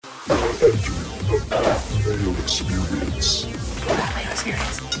Experience. Pat Mayo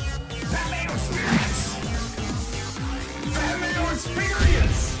Experience. Pat Mayo Experience. Pat Mayo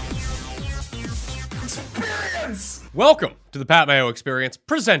Experience. Experience. Welcome to the Pat Mayo Experience,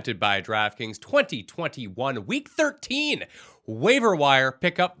 presented by DraftKings 2021 Week 13 waiver wire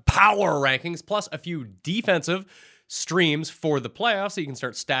pickup power rankings, plus a few defensive streams for the playoffs so you can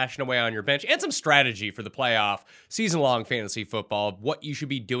start stashing away on your bench, and some strategy for the playoff season-long fantasy football of what you should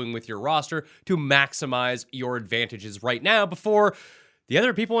be doing with your roster to maximize your advantages right now before the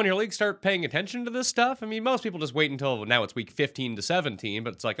other people in your league start paying attention to this stuff. I mean, most people just wait until now it's week 15 to 17,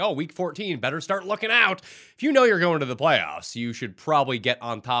 but it's like, oh, week 14, better start looking out. If you know you're going to the playoffs, you should probably get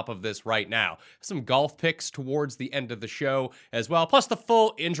on top of this right now. Some golf picks towards the end of the show as well, plus the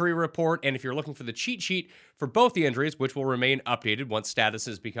full injury report. And if you're looking for the cheat sheet for both the injuries, which will remain updated once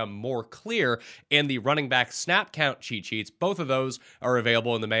statuses become more clear, and the running back snap count cheat sheets, both of those are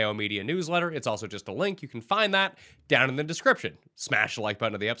available in the Mayo Media newsletter. It's also just a link. You can find that down in the description. Smash the like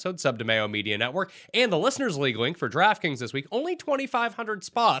button of the episode, sub to Mayo Media Network, and the Listeners League link for DraftKings this week. Only 2,500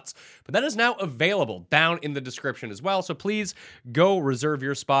 spots, but that is now available down in the description as well. So please go reserve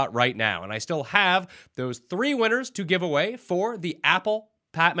your spot right now. And I still have those 3 winners to give away for the Apple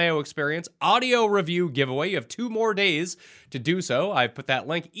Pat Mayo Experience audio review giveaway. You have 2 more days to do so. I've put that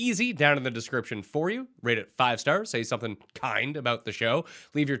link easy down in the description for you. Rate it 5 stars. Say something kind about the show.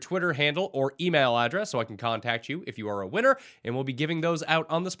 Leave your Twitter handle or email address so I can contact you if you are a winner. And we'll be giving those out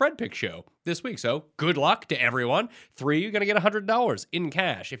on the Spread Pick show this week. So good luck to everyone. 3, you're going to get $100 in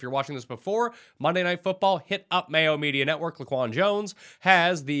cash. If you're watching this before Monday Night Football, hit up Mayo Media Network. Laquan Jones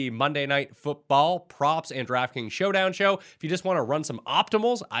has the Monday Night Football props and DraftKings Showdown show. If you just want to run some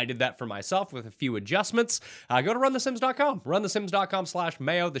optimals, I did that for myself with a few adjustments. Go to runthesims.com.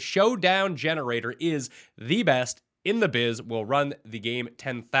 Runthesims.com/Mayo. The Showdown generator is the best in the biz. Will run the game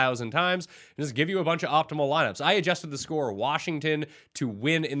 10,000 times and just give you a bunch of optimal lineups. I adjusted the score Washington to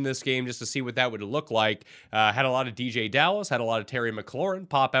win in this game just to see what that would look like. Had a lot of DJ Dallas, had a lot of Terry McLaurin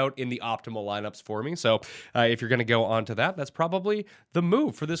pop out in the optimal lineups for me. So if you're going to go on to that, that's probably the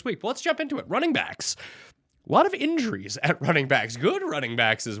move for this week. But let's jump into it. Running backs. A lot of injuries at running backs, good running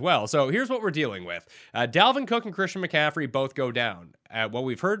backs as well. So here's what we're dealing with. Dalvin Cook and Christian McCaffrey both go down. What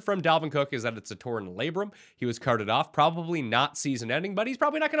we've heard from Dalvin Cook is that it's a torn labrum. He was carted off, probably not season-ending, but he's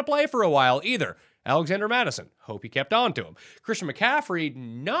probably not going to play for a while either. Alexander Mattison, hope he kept on to him. Christian McCaffrey,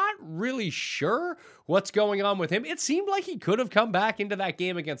 not really sure what's going on with him. It seemed like he could have come back into that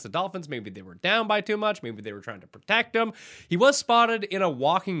game against the Dolphins. Maybe they were down by too much. Maybe they were trying to protect him. He was spotted in a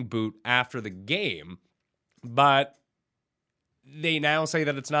walking boot after the game, but they now say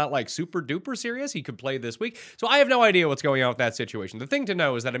that it's not like super duper serious. He could play this week. So I have no idea what's going on with that situation. The thing to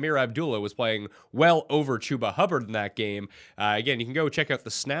know is that Amir Abdullah was playing well over Chuba Hubbard in that game. Again, you can go check out the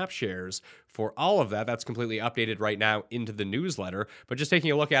snap shares for all of that. That's completely updated right now into the newsletter. But just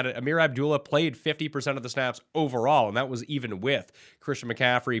taking a look at it, Amir Abdullah played 50% of the snaps overall, and that was even with Christian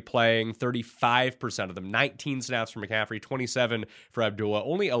McCaffrey playing 35% of them. 19 snaps for McCaffrey, 27 for Abdullah,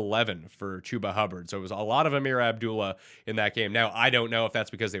 only 11 for Chuba Hubbard. So it was a lot of Amir Abdullah in that game. Now, I don't know if that's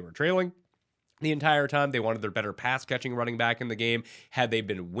because they were trailing the entire time. They wanted their better pass catching running back in the game. Had they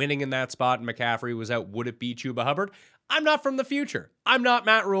been winning in that spot and McCaffrey was out, would it be Chuba Hubbard? I'm not from the future. I'm not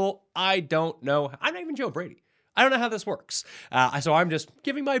Matt Rule. I don't know. I'm not even Joe Brady. I don't know how this works. So I'm just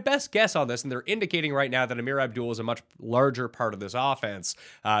giving my best guess on this, and they're indicating right now that Amir Abdullah is a much larger part of this offense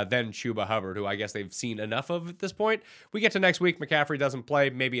than Chuba Hubbard, who I guess they've seen enough of at this point. We get to next week, McCaffrey doesn't play.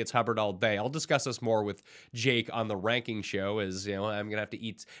 Maybe it's Hubbard all day. I'll discuss this more with Jake on the ranking show, as you know, I'm going to have to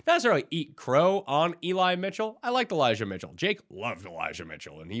not necessarily eat crow on Eli Mitchell. I liked Elijah Mitchell. Jake loved Elijah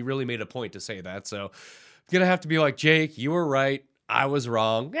Mitchell, and he really made a point to say that. So I'm going to have to be like, Jake, you were right. I was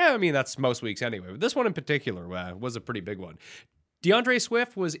wrong. Yeah, I mean, that's most weeks anyway. But this one in particular was a pretty big one. DeAndre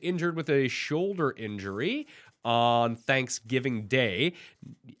Swift was injured with a shoulder injury on Thanksgiving Day.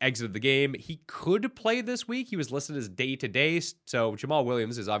 Exited the game. He could play this week. He was listed as day-to-day, so Jamal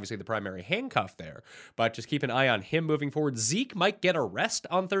Williams is obviously the primary handcuff there. But just keep an eye on him moving forward. Zeke might get a rest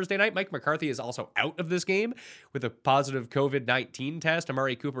on Thursday night. Mike McCarthy is also out of this game with a positive COVID-19 test.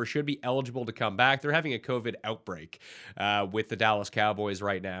 Amari Cooper should be eligible to come back. They're having a COVID outbreak with the Dallas Cowboys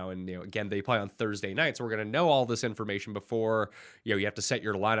right now. And again, they play on Thursday night, so we're going to know all this information before you have to set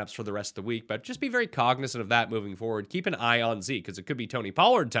your lineups for the rest of the week. But just be very cognizant of that moving forward. Keep an eye on Zeke, because it could be Tony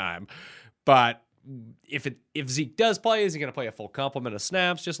Pollard time. But if Zeke does play, is he going to play a full complement of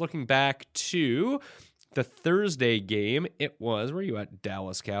snaps? Just looking back to the Thursday game, it was, where are you at,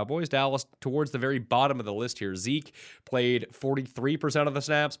 Dallas Cowboys? Dallas towards the very bottom of the list here. Zeke played 43% of the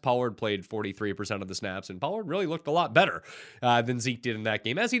snaps. Pollard played 43% of the snaps. And Pollard really looked a lot better than Zeke did in that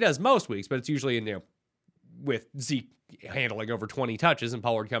game, as he does most weeks. But it's usually in, with Zeke handling over 20 touches and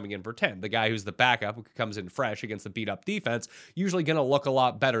Pollard coming in for 10. The guy who's the backup, who comes in fresh against the beat-up defense, usually going to look a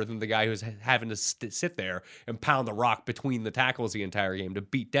lot better than the guy who's having to sit there and pound the rock between the tackles the entire game to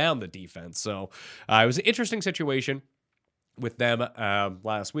beat down the defense. So it was an interesting situation with them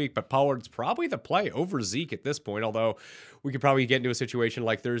last week, but Pollard's probably the play over Zeke at this point, although we could probably get into a situation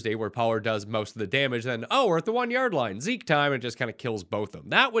like Thursday where Pollard does most of the damage, then, we're at the 1 yard line, Zeke time, and just kind of kills both of them.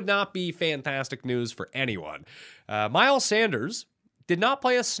 That would not be fantastic news for anyone. Miles Sanders did not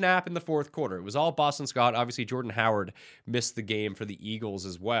play a snap in the fourth quarter. It was all Boston Scott. Obviously, Jordan Howard missed the game for the Eagles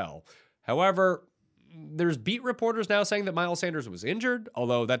as well. However, there's beat reporters now saying that Miles Sanders was injured,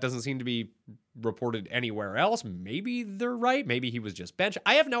 although that doesn't seem to be reported anywhere else. Maybe they're right. Maybe he was just benched.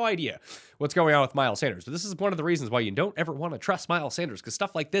 I have no idea what's going on with Miles Sanders. But this is one of the reasons why you don't ever want to trust Miles Sanders, because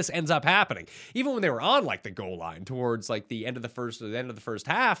stuff like this ends up happening. Even when they were on like the goal line towards like the end of the first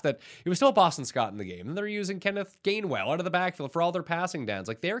half, that it was still Boston Scott in the game. And they're using Kenneth Gainwell out of the backfield for all their passing downs.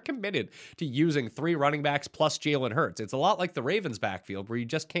 Like, they're committed to using 3 running backs plus Jalen Hurts. It's a lot like the Ravens backfield where you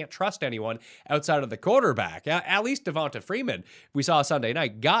just can't trust anyone outside of the quarterback. At least Devonta Freeman, we saw Sunday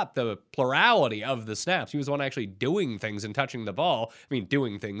night, got the plurality of the snaps. He was the one actually doing things and touching the ball. I mean,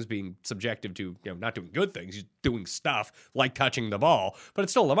 doing things being subjective to, not doing good things. He's doing stuff like touching the ball. But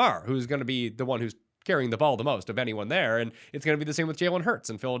it's still Lamar who's going to be the one who's carrying the ball the most of anyone there, and it's going to be the same with Jalen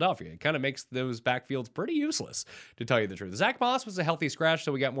Hurts in Philadelphia. It kind of makes those backfields pretty useless, to tell you the truth. Zach Moss was a healthy scratch,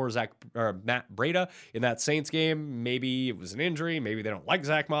 so we got more Matt Breida in that Saints game. Maybe it was an injury. Maybe they don't like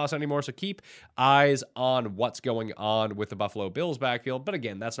Zach Moss anymore, so keep eyes on what's going on with the Buffalo Bills backfield. But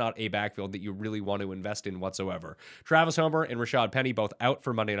again, that's not a backfield that you really want to invest in whatsoever. Travis Homer and Rashad Penny both out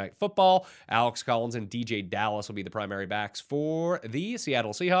for Monday Night Football. Alex Collins and DJ Dallas will be the primary backs for the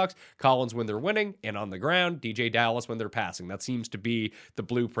Seattle Seahawks. Collins when they're winning, and on the ground, DJ Dallas when they're passing. That seems to be the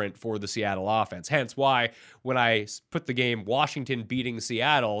blueprint for the Seattle offense. Hence why when I put the game Washington beating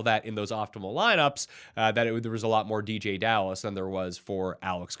Seattle, that in those optimal lineups, there was a lot more DJ Dallas than there was for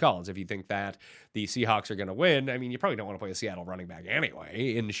Alex Collins. If you think that the Seahawks are going to win, I mean, you probably don't want to play a Seattle running back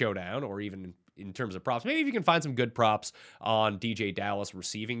anyway in the showdown, or even in terms of props. Maybe if you can find some good props on DJ Dallas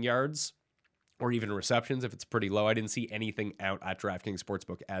receiving yards, or even receptions if it's pretty low. I didn't see anything out at DraftKings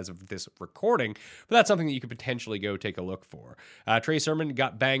Sportsbook as of this recording, but that's something that you could potentially go take a look for. Trey Sermon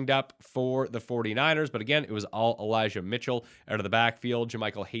got banged up for the 49ers, but again, it was all Elijah Mitchell out of the backfield.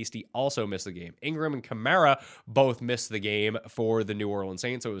 JaMychal Hasty also missed the game. Ingram and Kamara both missed the game for the New Orleans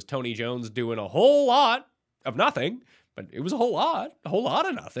Saints, so it was Tony Jones doing a whole lot of nothing. But it was a whole lot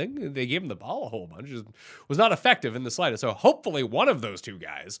of nothing. They gave him the ball a whole bunch. It was not effective in the slightest. So hopefully one of those two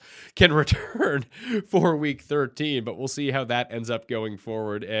guys can return for Week 13, but we'll see how that ends up going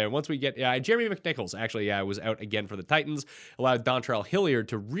forward. And once we get, Jeremy McNichols actually was out again for the Titans, allowed Dontrell Hilliard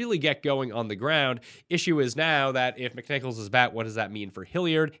to really get going on the ground. Issue is now that if McNichols is back, what does that mean for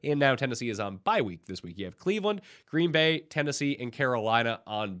Hilliard? And now Tennessee is on bye week this week. You have Cleveland, Green Bay, Tennessee, and Carolina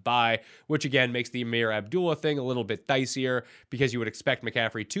on bye, which again makes the Amir Abdullah thing a little bit dicier because you would expect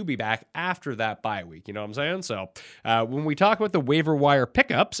McCaffrey to be back after that bye week. You know what I'm saying? So when we talk about the waiver wire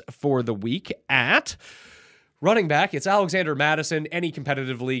pickups for the week at running back, it's Alexander Mattison. Any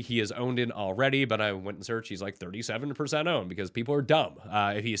competitive league he is owned in already, but I went and searched. He's like 37% owned because people are dumb.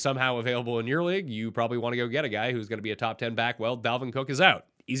 If he's somehow available in your league, you probably want to go get a guy who's going to be a top 10 back. Well, Dalvin Cook is out.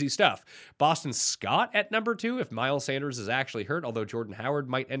 Easy stuff. Boston Scott at number 2 if Miles Sanders is actually hurt, although Jordan Howard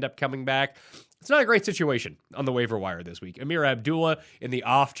might end up coming back. It's not a great situation on the waiver wire this week. Amir Abdullah in the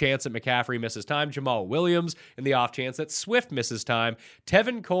off chance that McCaffrey misses time. Jamal Williams in the off chance that Swift misses time.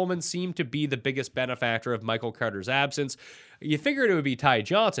 Tevin Coleman seemed to be the biggest benefactor of Michael Carter's absence. You figured it would be Ty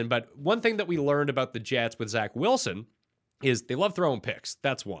Johnson, but one thing that we learned about the Jets with Zach Wilson is they love throwing picks.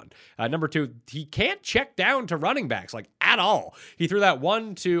 That's one. Number 2, he can't check down to running backs, like, at all. He threw that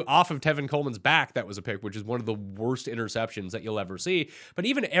one to off of Tevin Coleman's back. That was a pick, which is one of the worst interceptions that you'll ever see. But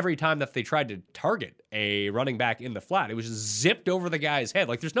even every time that they tried to target a running back in the flat, it was just zipped over the guy's head.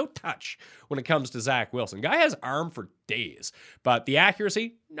 Like, there's no touch when it comes to Zach Wilson. Guy has arm for days, but the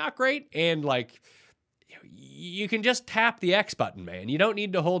accuracy, not great. And, like, you can just tap the X button, man. You don't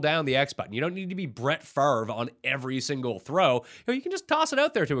need to hold down the X button. You don't need to be Brett Favre on every single throw. You can just toss it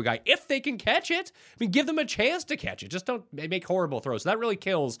out there to a guy if they can catch it. I mean, give them a chance to catch it. Just don't make horrible throws. So that really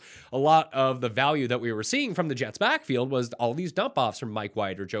kills a lot of the value that we were seeing from the Jets backfield was all these dump offs from Mike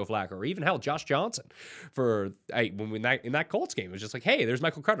White or Joe Flacco or even hell, Josh Johnson in that Colts game. It was just like, hey, there's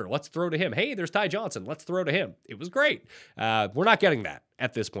Michael Carter. Let's throw to him. Hey, there's Ty Johnson. Let's throw to him. It was great. We're not getting that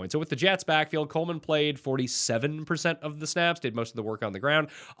at this point. So with the Jets backfield, Coleman played 47 87% of the snaps, did most of the work on the ground.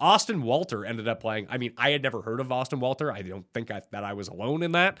 Austin Walter ended up playing. I mean, I had never heard of Austin Walter. I don't think that I was alone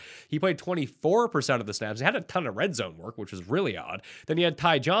in that. He played 24% of the snaps. He had a ton of red zone work, which was really odd. Then you had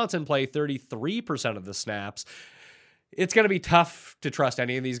Ty Johnson play 33% of the snaps. It's going to be tough to trust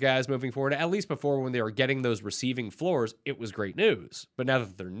any of these guys moving forward. At least before, when they were getting those receiving floors, it was great news. But now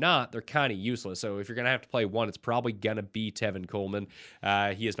that they're not, they're kind of useless. So if you're going to have to play one, it's probably going to be Tevin Coleman.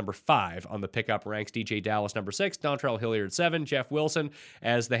 He is number 5 on the pickup ranks. DJ Dallas, number 6. Dontrell Hilliard, 7. Jeff Wilson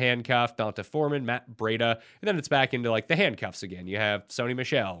as the handcuff. Donta Foreman, Matt Breida. And then it's back into like the handcuffs again. You have Sony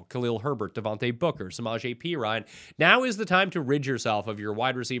Michel, Khalil Herbert, Devontae Booker, Samaje Perine. Now is the time to rid yourself of your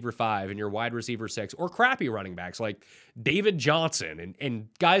wide receiver 5 and your wide receiver 6 or crappy running backs like David Johnson and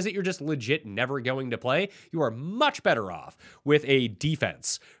guys that you're just legit never going to play. You are much better off with a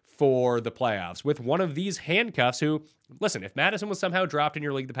defense for the playoffs with one of these handcuffs who, listen, if Madison was somehow dropped in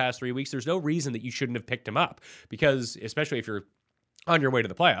your league the past 3 weeks, there's no reason that you shouldn't have picked him up, because especially if you're on your way to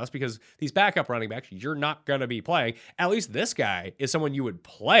the playoffs, because these backup running backs, you're not going to be playing. At least this guy is someone you would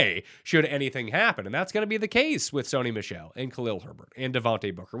play should anything happen. And that's going to be the case with Sony Michel and Khalil Herbert and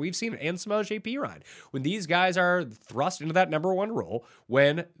Devontae Booker. We've seen it, and Samaje Perine. When these guys are thrust into that number 1 role,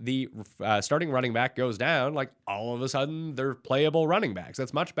 when the starting running back goes down, like all of a sudden they're playable running backs.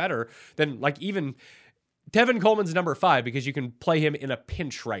 That's much better than like even Tevin Coleman's number 5, because you can play him in a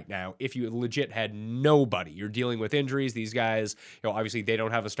pinch right now if you legit had nobody. You're dealing with injuries. These guys, obviously they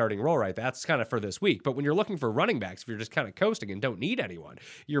don't have a starting role, right? That's kind of for this week. But when you're looking for running backs, if you're just kind of coasting and don't need anyone,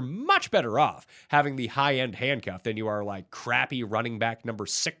 you're much better off having the high-end handcuff than you are like crappy running back number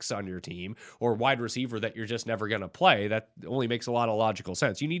 6 on your team or wide receiver that you're just never going to play. That only makes a lot of logical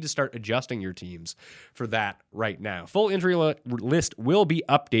sense. You need to start adjusting your teams for that right now. Full injury list will be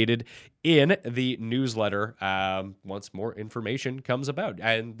updated in the newsletter once more information comes about.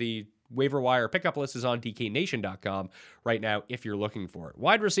 And the waiver wire pickup list is on DKNation.com right now if you're looking for it.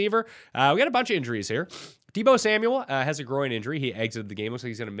 Wide receiver, we got a bunch of injuries here. Deebo Samuel has a groin injury. He exited the game. Looks like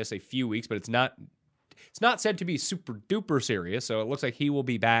he's going to miss a few weeks, but it's not said to be super duper serious, so it looks like he will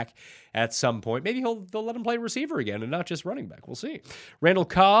be back at some point. Maybe they'll let him play receiver again and not just running back. We'll see. Randall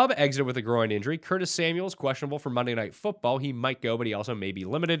Cobb exited with a groin injury. Curtis Samuel's questionable for Monday Night Football. He might go, but he also may be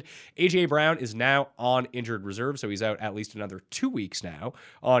limited. A.J. Brown is now on injured reserve, so he's out at least another 2 weeks now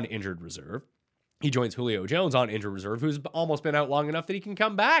on injured reserve. He joins Julio Jones on injured reserve, who's almost been out long enough that he can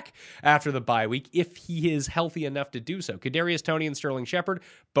come back after the bye week if he is healthy enough to do so. Kadarius Toney and Sterling Shepard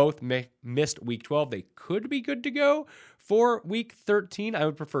both missed week 12. They could be good to go for week 13. I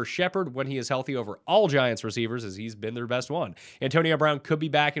would prefer Shepard when he is healthy over all Giants receivers, as he's been their best one. Antonio Brown could be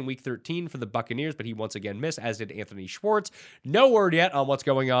back in week 13 for the Buccaneers, but he once again missed, as did Anthony Schwartz. No word yet on what's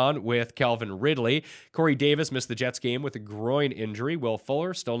going on with Calvin Ridley. Corey Davis missed the Jets game with a groin injury. Will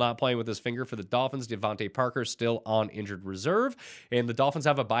Fuller still not playing with his finger for the Dolphins. Devontae Parker still on injured reserve. And the Dolphins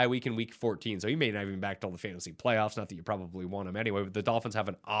have a bye week in week 14, so he may not even be back till the fantasy playoffs. Not that you probably want him anyway, but the Dolphins have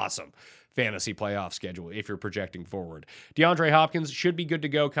an awesome fantasy playoff schedule if you're projecting forward. DeAndre Hopkins should be good to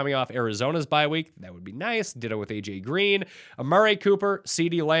go coming off Arizona's bye week. That would be nice. Ditto with AJ Green. Amari Cooper,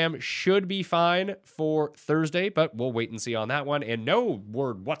 CeeDee Lamb should be fine for Thursday, but we'll wait and see on that one. And no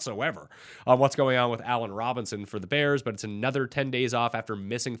word whatsoever on what's going on with Allen Robinson for the Bears, but it's another 10 days off after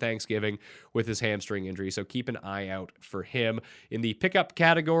missing Thanksgiving with his hamstring injury, so keep an eye out for him. In the pickup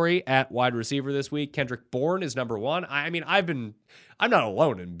category at wide receiver this week, Kendrick Bourne is number 1. I'm not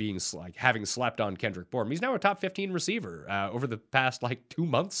alone in being having slept on Kendrick Bourne. He's now a top 15 receiver over the past 2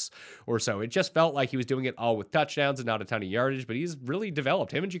 months or so. It just felt like he was doing it all with touchdowns and not a ton of yardage, but he's really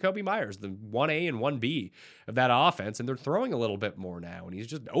developed. Him and Jacoby Myers, the 1A and 1B of that offense, and they're throwing a little bit more now, and he's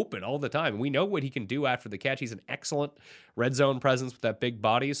just open all the time. We know what he can do after the catch. He's an excellent red zone presence with that big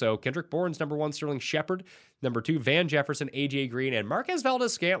body. So Kendrick Bourne's number 1, Sterling Shepard, number 2, Van Jefferson, AJ Green, and Marquez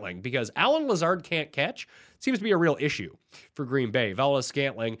Valdes-Scantling, because Allen Lazard can't catch seems to be a real issue for Green Bay.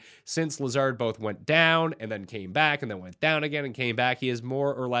 Valdes-Scantling, since Lazard both went down and then came back and then went down again and came back, he has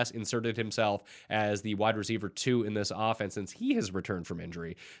more or less inserted himself as the wide receiver 2 in this offense since he has returned from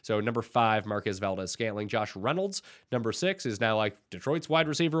injury. So number 5, Marquez Valdes-Scantling. Josh Reynolds, number 6, is now like Detroit's wide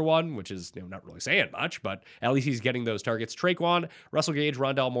receiver 1, which is not really saying much, but at least he's getting those targets. Traquan, Russell Gage,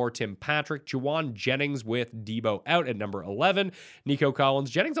 Rondale Moore, Tim Patrick, Juwan Jennings with Deebo out at number 11. Nico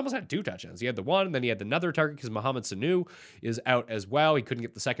Collins. Jennings almost had 2 touchdowns. He had the one, and then he had another target because Mohamed Sanu is out as well. He couldn't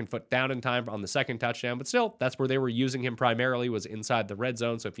get the second foot down in time on the second touchdown, but still, that's where they were using him primarily, was inside the red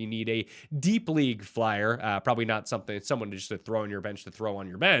zone. So if you need a deep league flyer, probably not someone just to throw on your bench to throw on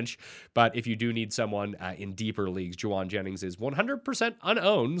your bench, but if you do need someone in deeper leagues, Juwan Jennings is 100%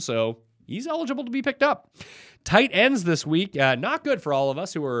 unowned, so he's eligible to be picked up. Tight ends this week, not good for all of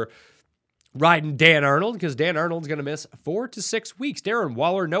us who are riding Dan Arnold because Dan Arnold's going to miss 4 to 6 weeks. Darren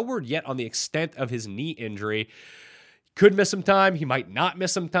Waller, no word yet on the extent of his knee injury. Could miss some time. He might not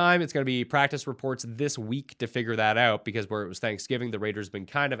miss some time. It's going to be practice reports this week to figure that out because where it was Thanksgiving, the Raiders have been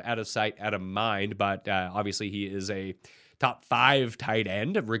kind of out of sight, out of mind. But obviously he is a top 5 tight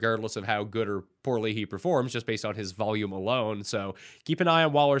end, regardless of how good or poorly he performs, just based on his volume alone. So keep an eye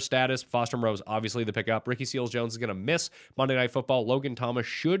on Waller's status. Foster Moreau's obviously the pickup. Ricky Seals-Jones is going to miss Monday Night Football. Logan Thomas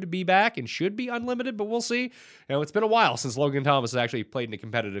should be back and should be unlimited, but we'll see. It's been a while since Logan Thomas has actually played in a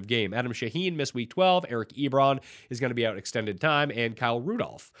competitive game. Adam Shaheen missed Week 12. Eric Ebron is going to be out extended time, and Kyle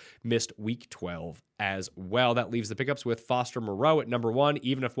Rudolph missed Week 12 as well. That leaves the pickups with Foster Moreau at number 1.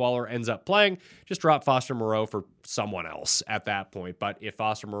 Even if Waller ends up playing, just drop Foster Moreau for someone else at that point. But if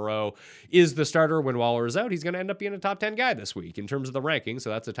Foster Moreau is the starter when Waller is out, he's going to end up being a top 10 guy this week in terms of the rankings.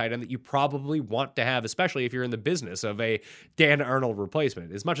 So that's a tight end that you probably want to have, especially if you're in the business of a Dan Arnold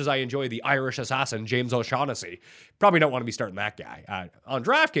replacement. As much as I enjoy the Irish assassin, James O'Shaughnessy, probably don't want to be starting that guy. On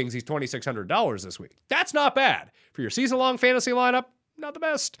DraftKings, he's $2,600 this week. That's not bad. For your season-long fantasy lineup, not the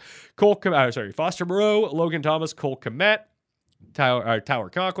best. Foster Moreau, Logan Thomas, Cole Kmet, Tyler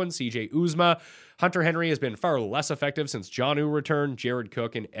Conklin, CJ Uzma. Hunter Henry has been far less effective since Jonnu returned. Jared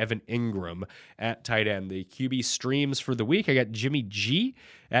Cook and Evan Ingram at tight end. The QB streams for the week, I got Jimmy G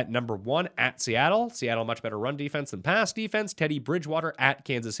at number 1 at Seattle. Seattle, much better run defense than pass defense. Teddy Bridgewater at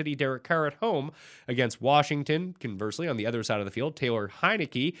Kansas City. Derek Carr at home against Washington. Conversely, on the other side of the field, Taylor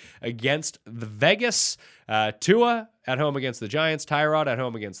Heineke against the Vegas. Tua at home against the Giants. Tyrod at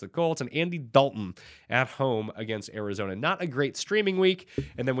home against the Colts. And Andy Dalton at home against Arizona. Not a great streaming week.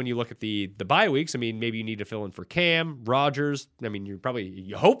 And then when you look at the bye weeks, I mean, maybe you need to fill in for Cam, Rodgers. I mean,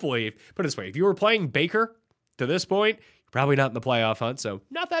 hopefully, put it this way, if you were playing Baker to this point, you're probably not in the playoff hunt, so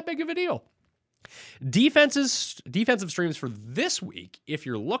not that big of a deal. Defensive streams for this week, if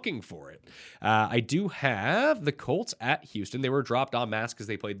you're looking for it. I do have the Colts at Houston. They were dropped en masse because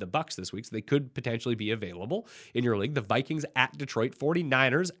they played the Bucs this week, so they could potentially be available in your league. The Vikings at Detroit,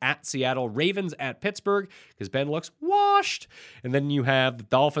 49ers at Seattle, Ravens at Pittsburgh because Ben looks washed. And then you have the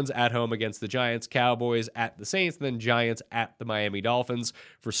Dolphins at home against the Giants, Cowboys at the Saints, and then Giants at the Miami Dolphins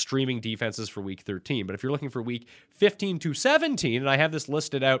for streaming defenses for Week 13. But if you're looking for Week 15 to 17, and I have this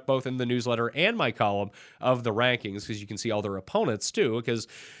listed out both in the newsletter and my column of the rankings because you can see all their opponents too, because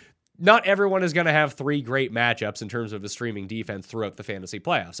not everyone is going to have 3 great matchups in terms of a streaming defense throughout the fantasy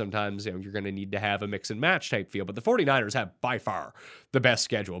playoffs. Sometimes you're going to need to have a mix and match type feel, but the 49ers have by far the best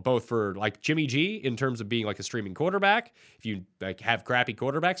schedule, both for like Jimmy G in terms of being like a streaming quarterback. If you have crappy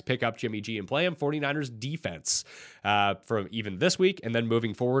quarterbacks, pick up Jimmy G and play him. 49ers defense from even this week and then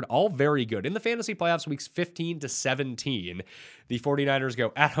moving forward, all very good. In the fantasy playoffs, weeks 15 to 17, the 49ers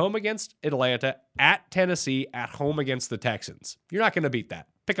go at home against Atlanta, at Tennessee, at home against the Texans. You're not going to beat that.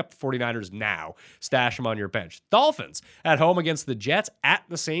 Pick up the 49ers now. Stash them on your bench. Dolphins at home against the Jets, at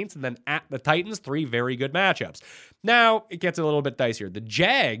the Saints, and then at the Titans. 3 very good matchups. Now, it gets a little bit dicier. The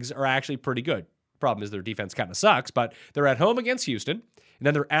Jags are actually pretty good. Problem is their defense kind of sucks, but they're at home against Houston, and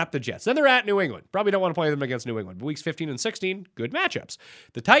then they're at the Jets. Then they're at New England. Probably don't want to play them against New England. But weeks 15 and 16, good matchups.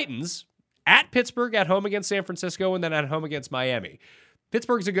 The Titans at Pittsburgh, at home against San Francisco, and then at home against Miami.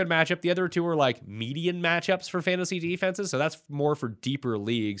 Pittsburgh's a good matchup. The other 2 are like median matchups for fantasy defenses, so that's more for deeper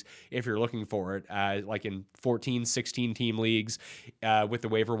leagues if you're looking for it, like in 14, 16-team leagues with the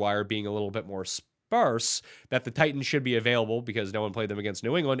waiver wire being a little bit more sparse, that the Titans should be available because no one played them against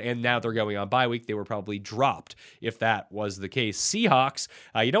New England, and now they're going on bye week. They were probably dropped if that was the case. Seahawks,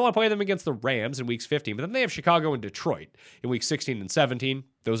 you don't want to play them against the Rams in weeks 15, but then they have Chicago and Detroit in weeks 16 and 17.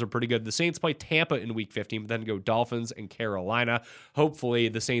 Those are pretty good. The Saints play Tampa in week 15, but then go Dolphins and Carolina. Hopefully,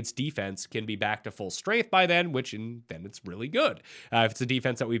 the Saints defense can be back to full strength by then, then it's really good. If it's a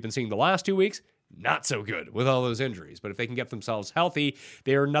defense that we've been seeing the last 2 weeks, not so good with all those injuries. But if they can get themselves healthy,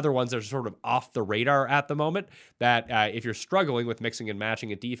 they are another ones that are sort of off the radar at the moment that if you're struggling with mixing and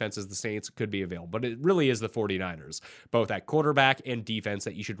matching at defenses, the Saints could be available. But it really is the 49ers, both at quarterback and defense,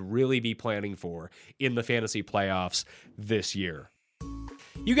 that you should really be planning for in the fantasy playoffs this year.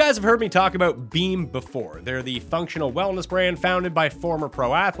 You guys have heard me talk about Beam before. They're the functional wellness brand founded by former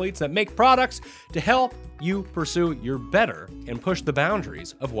pro athletes that make products to help you pursue your better and push the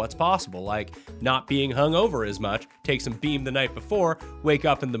boundaries of what's possible, like not being hungover as much, take some Beam the night before, wake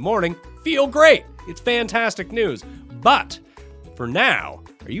up in the morning, feel great. It's fantastic news. But for now,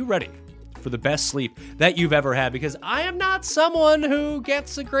 are you ready for the best sleep that you've ever had, because I am not someone who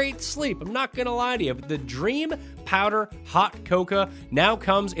gets a great sleep. I'm not going to lie to you, but the Dream Powder Hot Cocoa now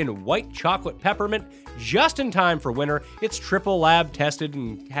comes in white chocolate peppermint, just in time for winter. It's triple lab tested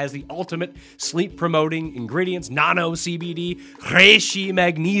and has the ultimate sleep promoting ingredients: nano CBD, reishi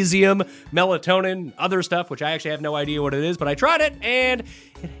magnesium, melatonin, other stuff, which I actually have no idea what it is, but I tried it and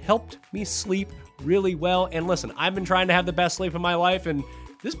it helped me sleep really well. And listen, I've been trying to have the best sleep of my life, and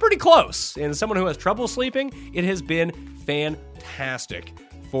this is pretty close. And as someone who has trouble sleeping, it has been fantastic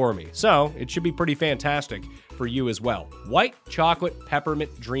for me. So it should be pretty fantastic for you as well. White chocolate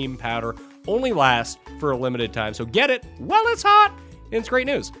peppermint dream powder only lasts for a limited time, so get it while it's hot. And it's great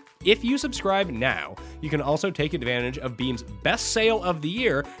news. If you subscribe now, you can also take advantage of Beam's best sale of the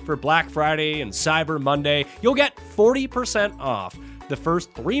year for Black Friday and Cyber Monday. You'll get 40% off the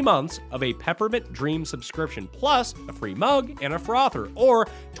first 3 months of a Peppermint Dream subscription, plus a free mug and a frother, or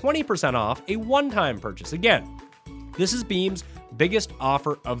 20% off a one-time purchase. Again, this is Beam's biggest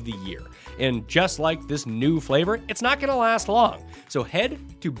offer of the year. And just like this new flavor, it's not going to last long. So head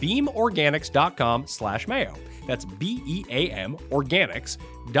to beamorganics.com/mayo. That's BEAM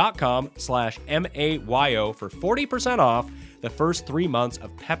organics.com/MAYO for 40% off the first 3 months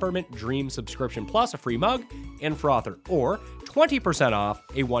of Peppermint Dream subscription, plus a free mug and frother, or 20% off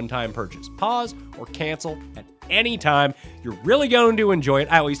a one-time purchase. Pause or cancel at any time. You're really going to enjoy it.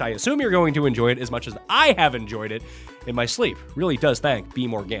 At least I assume you're going to enjoy it as much as I have enjoyed it. And my sleep really does thank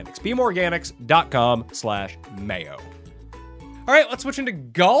Beam Organics. BeamOrganics.com/mayo. All right, let's switch into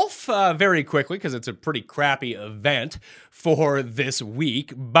golf very quickly, because it's a pretty crappy event for this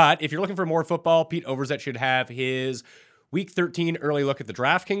week. But if you're looking for more football, Pete Overzet should have his Week 13 early look at the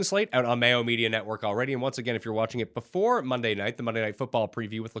DraftKings slate out on Mayo Media Network already. And once again, if you're watching it before Monday night, the Monday Night Football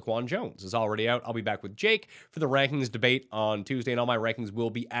preview with Laquan Jones is already out. I'll be back with Jake for the rankings debate on Tuesday, and all my rankings will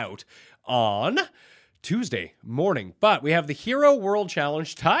be out on Tuesday morning. But we have the Hero World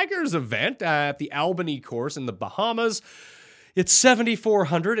Challenge Tigers event at the Albany course in the Bahamas. It's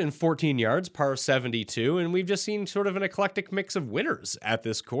 7,414 yards, par 72, and we've just seen sort of an eclectic mix of winners at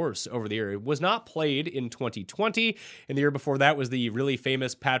this course over the year. It was not played in 2020, and the year before that was the really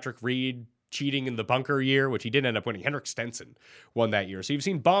famous Patrick Reed cheating in the bunker year, which he did end up winning. Henrik Stenson won that year. So you've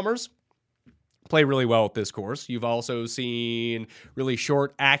seen Bombers play really well at this course. You've also seen really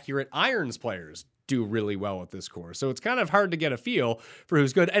short, accurate irons players do really well at this course. So it's kind of hard to get a feel for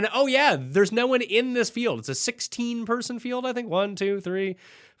who's good. And oh yeah, there's no one in this field. It's a 16-person field, I think. 1, 2, 3,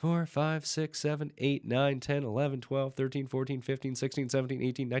 4, 5, 6, 7, 8, 9, 10, 11, 12, 13, 14, 15, 16, 17,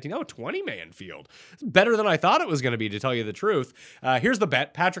 18, 19. Oh, 20-man field. It's better than I thought it was going to be, to tell you the truth. Here's the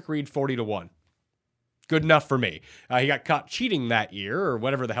bet. Patrick Reed, 40-1. Good enough for me. He got caught cheating that year, or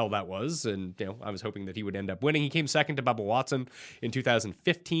whatever the hell that was, and I was hoping that he would end up winning. He came second to Bubba Watson in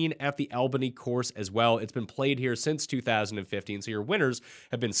 2015 at the Albany course as well. It's been played here since 2015, so your winners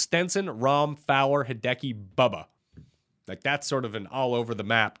have been Stenson, Rahm, Fowler, Hideki, Bubba. Like, that's sort of an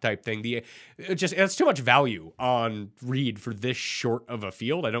all-over-the-map type thing. It's too much value on Reed for this short of a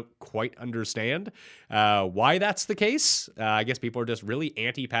field. I don't quite understand why that's the case. I guess people are just really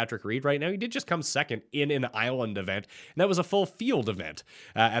anti-Patrick Reed right now. He did just come second in an island event, and that was a full field event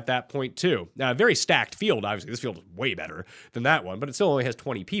at that point, too. Very stacked field, obviously. This field is way better than that one, but it still only has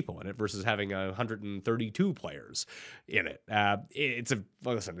 20 people in it versus having 132 players in it. It's a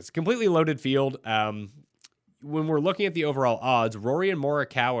completely loaded field. When we're looking at the overall odds, Rory and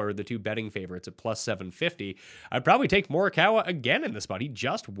Morikawa are the two betting favorites at plus 750. I'd probably take Morikawa again in this spot. He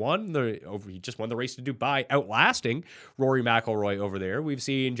just won the race to Dubai, outlasting Rory McIlroy over there. We've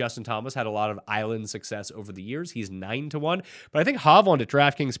seen Justin Thomas had a lot of island success over the years. He's 9-1, but I think Hovland at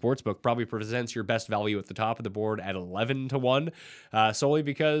DraftKings Sportsbook probably presents your best value at the top of the board at 11-1, solely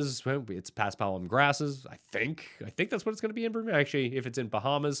because it's Paspalum grasses. I think that's what it's going to be in Bermuda. Actually, if it's in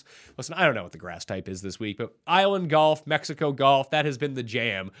Bahamas, listen, I don't know what the grass type is this week, but island golf, Mexico golf, that has been the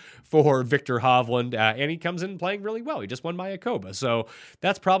jam for Victor Hovland, and he comes in playing really well. He just won Mayakoba, so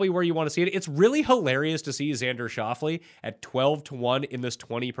that's probably where you want to see it. It's really hilarious to see Xander Schauffele at 12-1 in this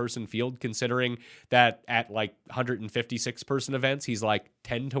 20-person field, considering that at like 156-person events, he's like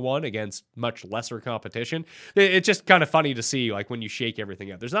 10-1 against much lesser competition. It's just kind of funny to see, like, when you shake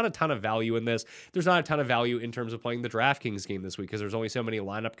everything up. There's not a ton of value in this. There's not a ton of value in terms of playing the DraftKings game this week, because there's only so many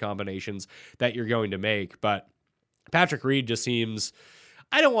lineup combinations that you're going to make, but Patrick Reed just seems,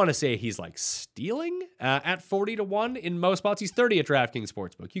 I don't want to say he's like stealing at 40 to 1 in most spots. He's 30 at DraftKings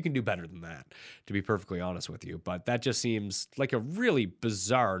Sportsbook. You can do better than that, to be perfectly honest with you. But that just seems like a really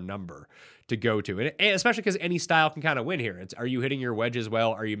bizarre number to go to, and especially because any style can kind of win here. Are you hitting your wedges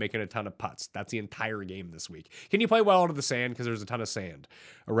well? Are you making a ton of putts? That's the entire game this week. Can you play well out of the sand? Because there's a ton of sand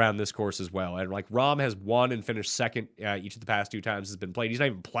around this course as well. And like Rahm has won and finished second each of the past 2 times has been played. He's not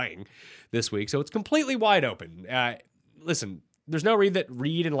even playing this week, so it's completely wide open. Listen, there's no reason that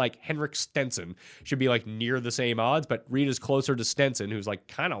Reed and like Henrik Stenson should be like near the same odds, but Reed is closer to Stenson, who's like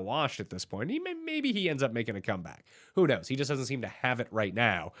kind of washed at this point. Maybe he ends up making a comeback. Who knows? He just doesn't seem to have it right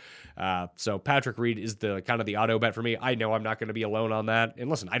now. So Patrick Reed is the kind of the auto bet for me. I know I'm not going to be alone on that. And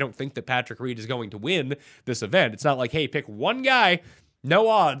listen, I don't think that Patrick Reed is going to win this event. It's not like, hey, pick one guy, no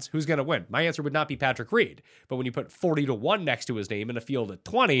odds, who's going to win. My answer would not be Patrick Reed. But when you put 40 to 1 next to his name in a field at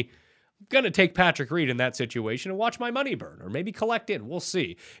 20, going to take Patrick Reed in that situation and watch my money burn, or maybe collect in. We'll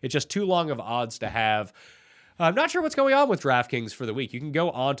see. It's just too long of odds to have. I'm not sure what's going on with DraftKings for the week. You can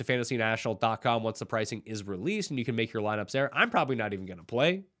go on to fantasynational.com once the pricing is released, and you can make your lineups there. I'm probably not even going to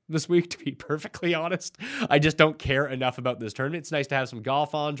play this week, to be perfectly honest. I just don't care enough about this tournament. It's nice to have some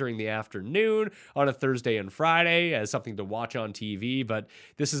golf on during the afternoon on a Thursday and Friday as something to watch on TV, but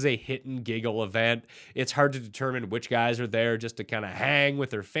this is a hit and giggle event. It's hard to determine which guys are there just to kind of hang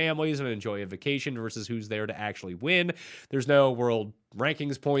with their families and enjoy a vacation versus who's there to actually win. There's no world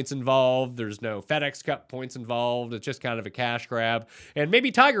rankings points involved. There's no FedEx Cup points involved. It's just kind of a cash grab. And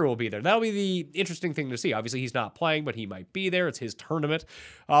maybe Tiger will be there. That'll be the interesting thing to see. Obviously, he's not playing, but he might be there. It's his tournament,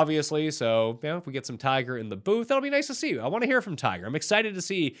 obviously. So, if we get some Tiger in the booth, that'll be nice to see. I want to hear from Tiger. I'm excited to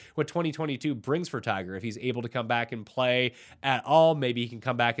see what 2022 brings for Tiger. If he's able to come back and play at all, maybe he can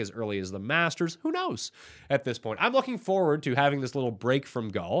come back as early as the Masters. Who knows at this point? I'm looking forward to having this little break from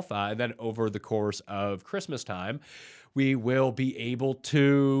golf. And then over the course of Christmas time, we will be able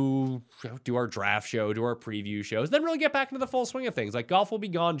to do our draft show, do our preview shows, then really get back into the full swing of things. Like golf will be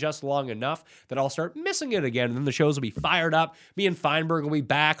gone just long enough that I'll start missing it again, and then the shows will be fired up. Me and Feinberg will be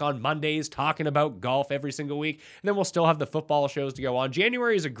back on Mondays talking about golf every single week, and then we'll still have the football shows to go on.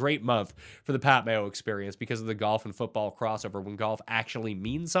 January is a great month for the Pat Mayo Experience because of the golf and football crossover when golf actually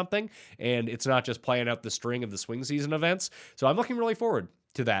means something, and it's not just playing out the string of the swing season events. So I'm looking really forward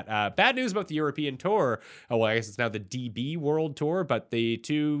to that. Bad news about the European Tour. Oh, well, I guess it's now the DB World Tour, but the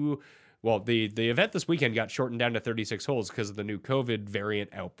event this weekend got shortened down to 36 holes because of the new COVID variant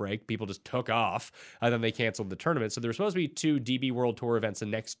outbreak. People just took off, and then they canceled the tournament. So there's supposed to be 2 DB World Tour events the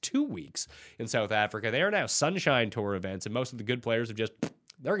next 2 weeks in South Africa. They are now Sunshine Tour events, and most of the good players have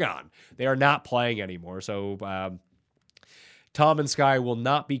they're gone. They are not playing anymore. So, Tom and Sky will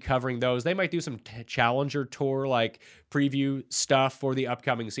not be covering those. They might do some Challenger Tour like preview stuff for the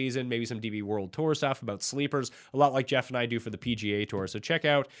upcoming season, maybe some DB World Tour stuff about sleepers, a lot like Jeff and I do for the PGA Tour. So check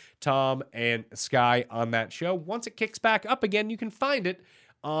out Tom and Sky on that show. Once it kicks back up again, you can find it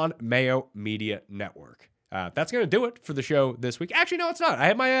on Mayo Media Network. That's going to do it for the show this week. Actually, no, it's not. I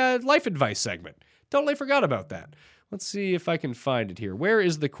have my life advice segment. Totally forgot about that. Let's see if I can find it here. Where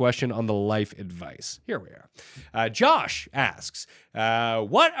is the question on the life advice? Here we are. Josh asks,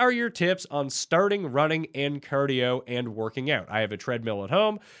 what are your tips on starting running and cardio and working out? I have a treadmill at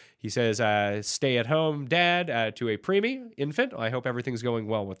home. He says, stay at home dad to a preemie infant. I hope everything's going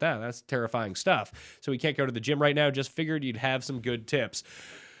well with that. That's terrifying stuff. So he can't go to the gym right now. Just figured you'd have some good tips.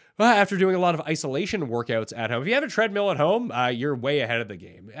 After doing a lot of isolation workouts at home, if you have a treadmill at home, you're way ahead of the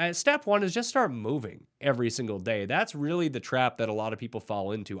game. Step 1 is just start moving every single day. That's really the trap that a lot of people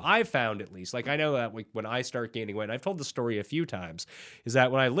fall into. I've found, at least, like I know that when I start gaining weight, and I've told the story a few times, is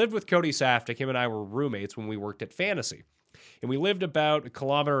that when I lived with Cody Saftik, him and I were roommates when we worked at Fantasy. And we lived about 1.5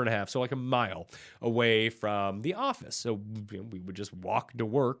 kilometers, so like a mile away from the office. So we would just walk to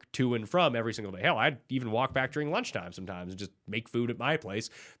work to and from every single day. Hell, I'd even walk back during lunchtime sometimes and just make food at my place,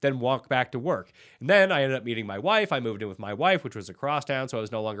 then walk back to work. And then I ended up meeting my wife. I moved in with my wife, which was across town, so I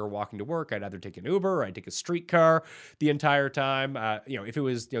was no longer walking to work. I'd either take an Uber or I'd take a streetcar the entire time. If it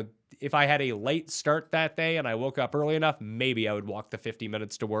was, if I had a late start that day and I woke up early enough, maybe I would walk the 50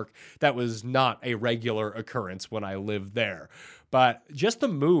 minutes to work. That was not a regular occurrence when I lived there. But just the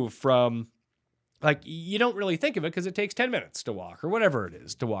move from, you don't really think of it because it takes 10 minutes to walk or whatever it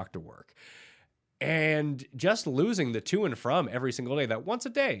is to walk to work. And just losing the to and from every single day, that once a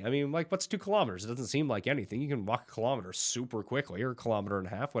day. I mean, what's 2 kilometers? It doesn't seem like anything. You can walk a kilometer super quickly or 1.5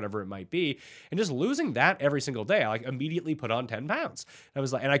 kilometers, whatever it might be. And just losing that every single day, I immediately put on 10 pounds.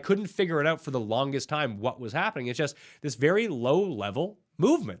 And I couldn't figure it out for the longest time what was happening. It's just this very low level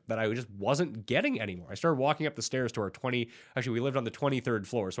movement that I just wasn't getting anymore. I started walking up the stairs to our we lived on the 23rd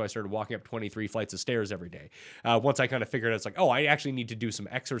floor, so I started walking up 23 flights of stairs every day. Once I kind of figured out, it's like, oh, I actually need to do some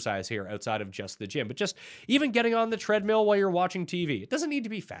exercise here outside of just the gym. But just even getting on the treadmill while you're watching TV, it doesn't need to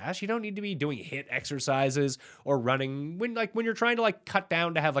be fast. You don't need to be doing HIIT exercises or running when you're trying to like cut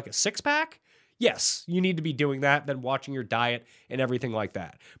down to have like a six-pack. Yes, you need to be doing that, then watching your diet and everything like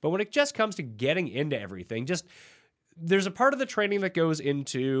that. But when it just comes to getting into everything, there's a part of the training that goes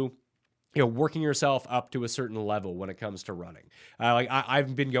into working yourself up to a certain level when it comes to running.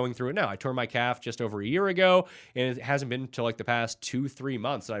 I've been going through it now. I tore my calf just over a year ago, and it hasn't been until like the past 2-3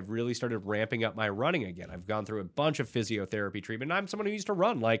 months that I've really started ramping up my running again. I've gone through a bunch of physiotherapy treatment, and I'm someone who used to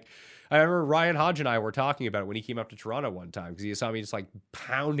run. Like, I remember Ryan Hodge and I were talking about it when he came up to Toronto one time, because he saw me just like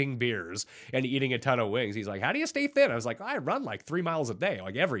pounding beers and eating a ton of wings. He's like, how do you stay thin? I was like, I run like 3 miles a day,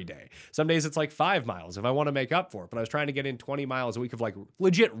 like every day. Some days it's like 5 miles if I want to make up for it. But I was trying to get in 20 miles a week of like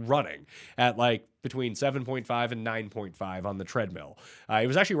legit running at like between 7.5 and 9.5 on the treadmill. It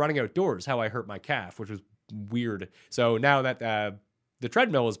was actually running outdoors how I hurt my calf, which was weird. So now that the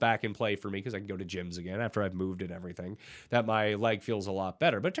treadmill is back in play for me, because I can go to gyms again after I've moved and everything, that my leg feels a lot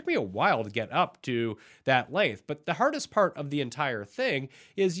better. But it took me a while to get up to that length. But the hardest part of the entire thing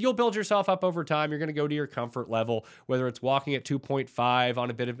is you'll build yourself up over time. You're going to go to your comfort level, whether it's walking at 2.5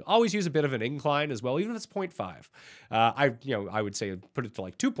 on always use a bit of an incline as well, even if it's 0.5. I would say put it to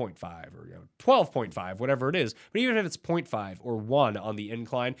like 2.5 or 12.5, whatever it is. But even if it's 0.5 or 1 on the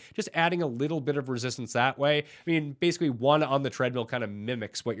incline, just adding a little bit of resistance that way. I mean, basically 1 on the treadmill kind of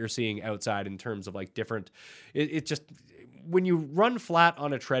mimics what you're seeing outside in terms of like different. It just, when you run flat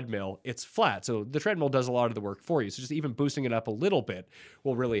on a treadmill, it's flat. So the treadmill does a lot of the work for you. So just even boosting it up a little bit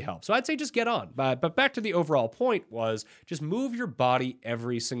will really help. So I'd say just get on. But back to the overall point was just move your body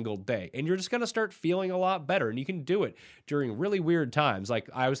every single day. And you're just going to start feeling a lot better. And you can do it during really weird times. Like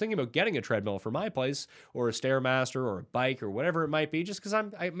I was thinking about getting a treadmill for my place or a Stairmaster or a bike or whatever it might be, just because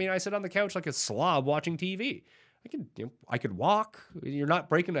I sit on the couch like a slob watching TV. I could walk. You're not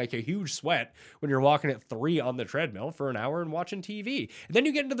breaking like a huge sweat when you're walking at 3 on the treadmill for an hour and watching TV. And then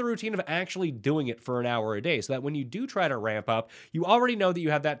you get into the routine of actually doing it for an hour a day, so that when you do try to ramp up, you already know that you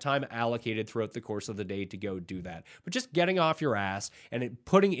have that time allocated throughout the course of the day to go do that. But just getting off your ass and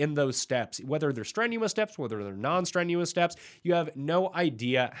putting in those steps, whether they're strenuous steps, whether they're non-strenuous steps, you have no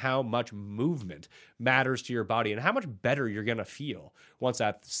idea how much movement matters to your body and how much better you're going to feel once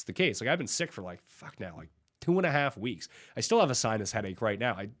that's the case. Like I've been sick for like 2.5 weeks. I still have a sinus headache right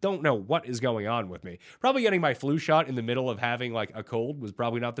now. I don't know what is going on with me. Probably getting my flu shot in the middle of having like a cold was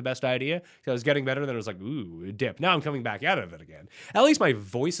probably not the best idea. So I was getting better, then it was like, ooh, a dip. Now I'm coming back out of it again. At least my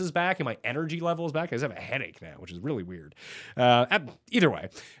voice is back and my energy level is back. I just have a headache now, which is really weird. Either way.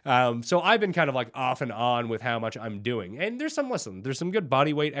 So I've been kind of like off and on with how much I'm doing. And there's some good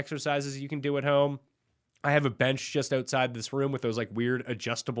body weight exercises you can do at home. I have a bench just outside this room with those like weird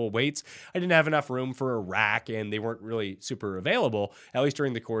adjustable weights. I didn't have enough room for a rack, and they weren't really super available, at least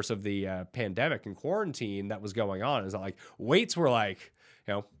during the course of the pandemic and quarantine that was going on. Is that like weights were like,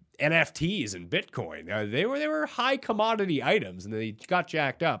 NFTs and Bitcoin. They were high commodity items, and they got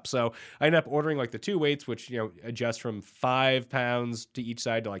jacked up. So I ended up ordering like the 2 weights, which adjust from 5 pounds to each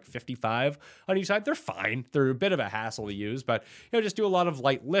side to like 55 on each side. They're fine. They're a bit of a hassle to use, but just do a lot of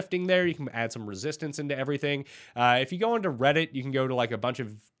light lifting there. You can add some resistance into everything. If you go onto Reddit, you can go to like a bunch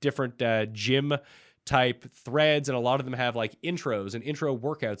of different gym type threads, and a lot of them have like intros and intro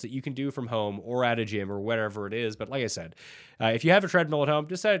workouts that you can do from home or at a gym or whatever it is. But like I said, if you have a treadmill at home,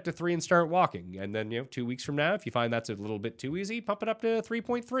 just set it to 3 and start walking. And then 2 weeks from now, if you find that's a little bit too easy, pump it up to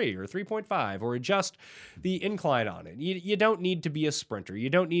 3.3 or 3.5 or adjust the incline on it. You don't need to be a sprinter. You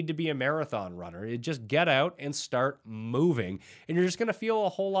don't need to be a marathon runner. You just get out and start moving, and you're just going to feel a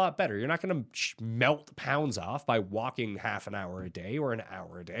whole lot better. You're not going to melt pounds off by walking half an hour a day or an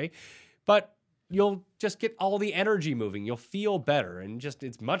hour a day, but you'll just get all the energy moving. You'll feel better, and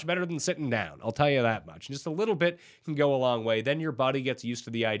it's much better than sitting down. I'll tell you that much. Just a little bit can go a long way. Then your body gets used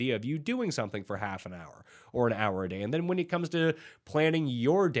to the idea of you doing something for half an hour or an hour a day. And then when it comes to planning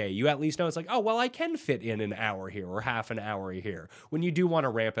your day, you at least know it's like, oh, well, I can fit in an hour here or half an hour here when you do want to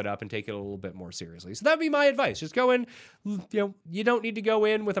ramp it up and take it a little bit more seriously. So that'd be my advice. Just go in, you don't need to go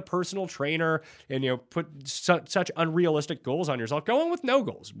in with a personal trainer and, put such unrealistic goals on yourself. Go in with no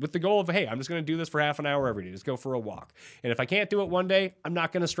goals, with the goal of, hey, I'm just going to do this for half an hour every day. Just go for a walk. And if I can't do it one day, I'm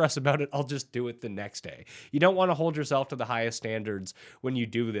not going to stress about it. I'll just do it the next day. You don't want to hold yourself to the highest standards when you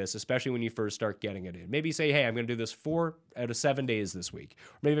do this, especially when you first start getting it in. Maybe say, hey, I'm going to do this 4 out of 7 days this week.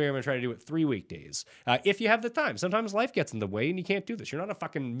 Or maybe I'm going to try to do it 3 weekdays. If you have the time. Sometimes life gets in the way and you can't do this. You're not a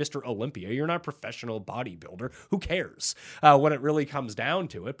fucking Mr. Olympia. You're not a professional bodybuilder. Who cares when it really comes down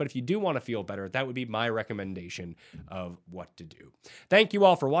to it? But if you do want to feel better, that would be my recommendation of what to do. Thank you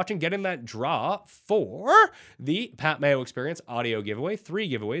all for watching. Get in that draw for the Pat Mayo Experience audio giveaway. 3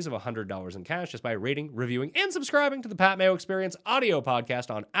 giveaways of $100 in cash just by rating, reviewing, and subscribing to the Pat Mayo Experience audio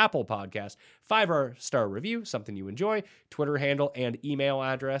podcast on Apple Podcasts. 5-star review, something you enjoy, Twitter handle, and email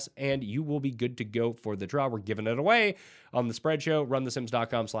address, and you will be good to go for the draw. We're giving it away on the Spread Show,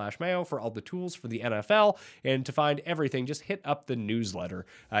 runthesims.com/Mayo for all the tools for the NFL. And to find everything, just hit up the newsletter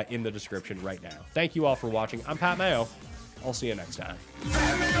in the description right now. Thank you all for watching. I'm Pat Mayo. I'll see you next time.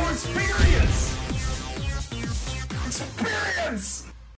 Pat Mayo Experience! Experience!